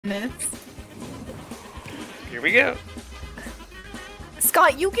minutes. Here we go.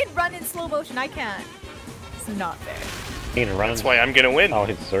 Scott, you can run in slow motion. I can't. It's not fair. That's why I'm gonna win. Oh,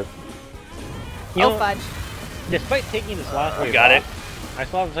 his circ. Oh, fudge. Despite taking this last wave got it. I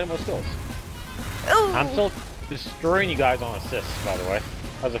still have the same most skills. Ooh. I'm still destroying you guys on assists, by the way.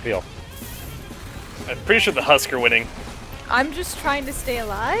 How's it feel? I'm pretty sure the Husk are winning. I'm just trying to stay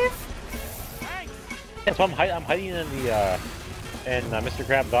alive. Yeah, so I'm hiding in the Mr.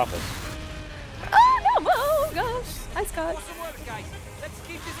 Krabs' office. Oh no! Oh gosh! Hi, Scott.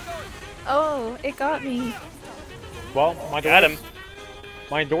 Oh, it got me. Well, Got him.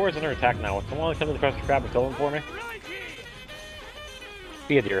 My door is under attack now. Someone come to the Mr. Krabs and kill him for me.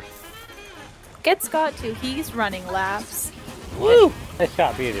 Be a deer. Get Scott too. He's running laps. Woo! Hey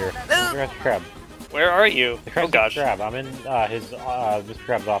Scott, be a deer. Mr. Krabs. Where are you? The Oh gosh. Krab. I'm in his Mr.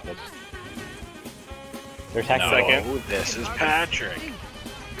 Krabs' office. They're attacking Second. No, this is Patrick.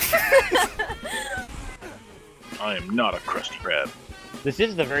 I am not a crusty crab. This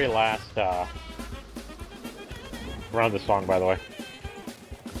is the very last round of the song, by the way.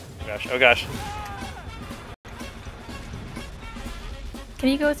 Oh gosh. Oh gosh. Can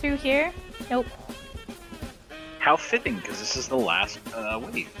you go through here? Nope. How fitting, because this is the last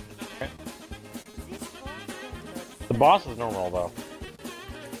wave. The boss is normal, though.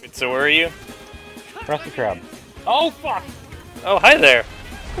 Wait, so where are you? Press the crab. Oh, fuck! Oh, hi there.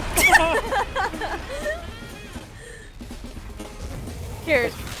 Here.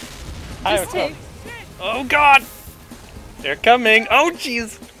 Hi, Just what's up? take. Oh god! They're coming. Oh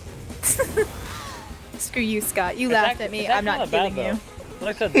jeez. Screw you, Scott. You It's laughed act- at me. it's I'm actually not killing bad, you. though.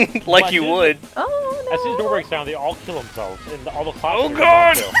 Like I said, Like you would. Oh no! As soon as the door breaks down, they all kill themselves, and all the clots. Oh, are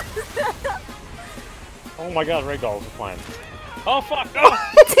God! gone, too. Oh my god, ragdolls are flying. Oh fuck!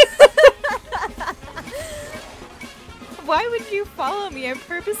 Why would you follow me? I'm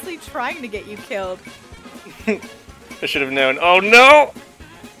purposely trying to get you killed. I should have known. Oh no!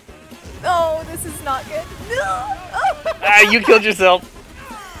 Oh, this is not good. No! Oh. Ah, you killed yourself.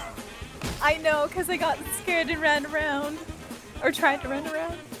 I know, because I got scared and ran around. Or tried to run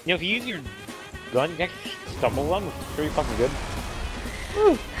around. You know, if you use your gun, you can actually stumble them. It's pretty fucking good.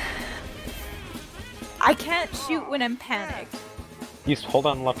 Whew. I can't shoot when I'm panicked. You just hold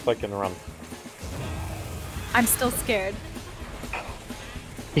on left click and run. I'm still scared.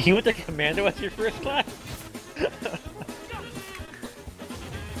 You went to commando as your first class?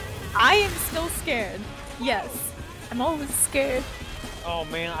 I am still scared. Yes. I'm always scared. Oh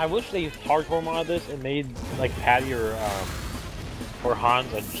man, I wish they hardcore modded this and made like Patty or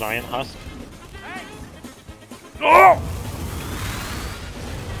Hans a giant husk. Oh!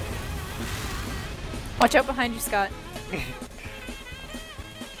 Watch out behind you, Scott.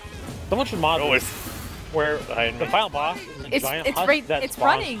 Someone should mod Always this where behind the me. final boss is a giant It's husk right. that It's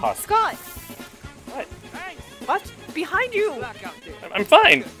spawns running. husks. Scott. What? Watch behind you. I'm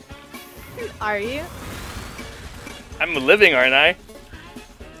fine. Are you? I'm living, aren't I?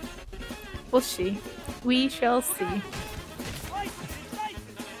 We'll see. We shall see.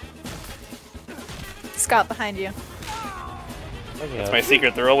 Scott behind you. That's my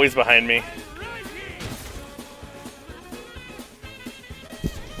secret. They're always behind me.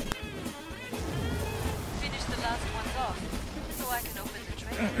 Finish the last ones off, so I can open the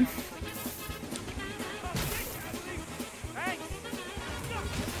trade.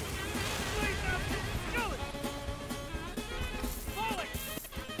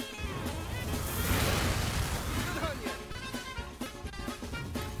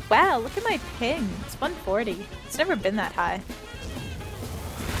 Wow, look at my ping. It's 140. It's never been that high.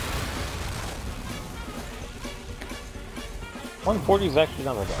 $140 is actually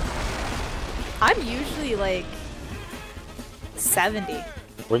not that bad. I'm usually like 70.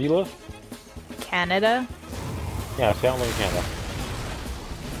 Where do you live? Canada. Yeah, see, I don't live in Canada.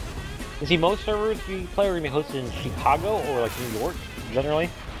 You see, most servers we play are going to be hosted in Chicago or like New York, generally,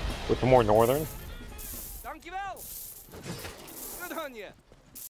 which are more northern. Dankjewel! Good on you!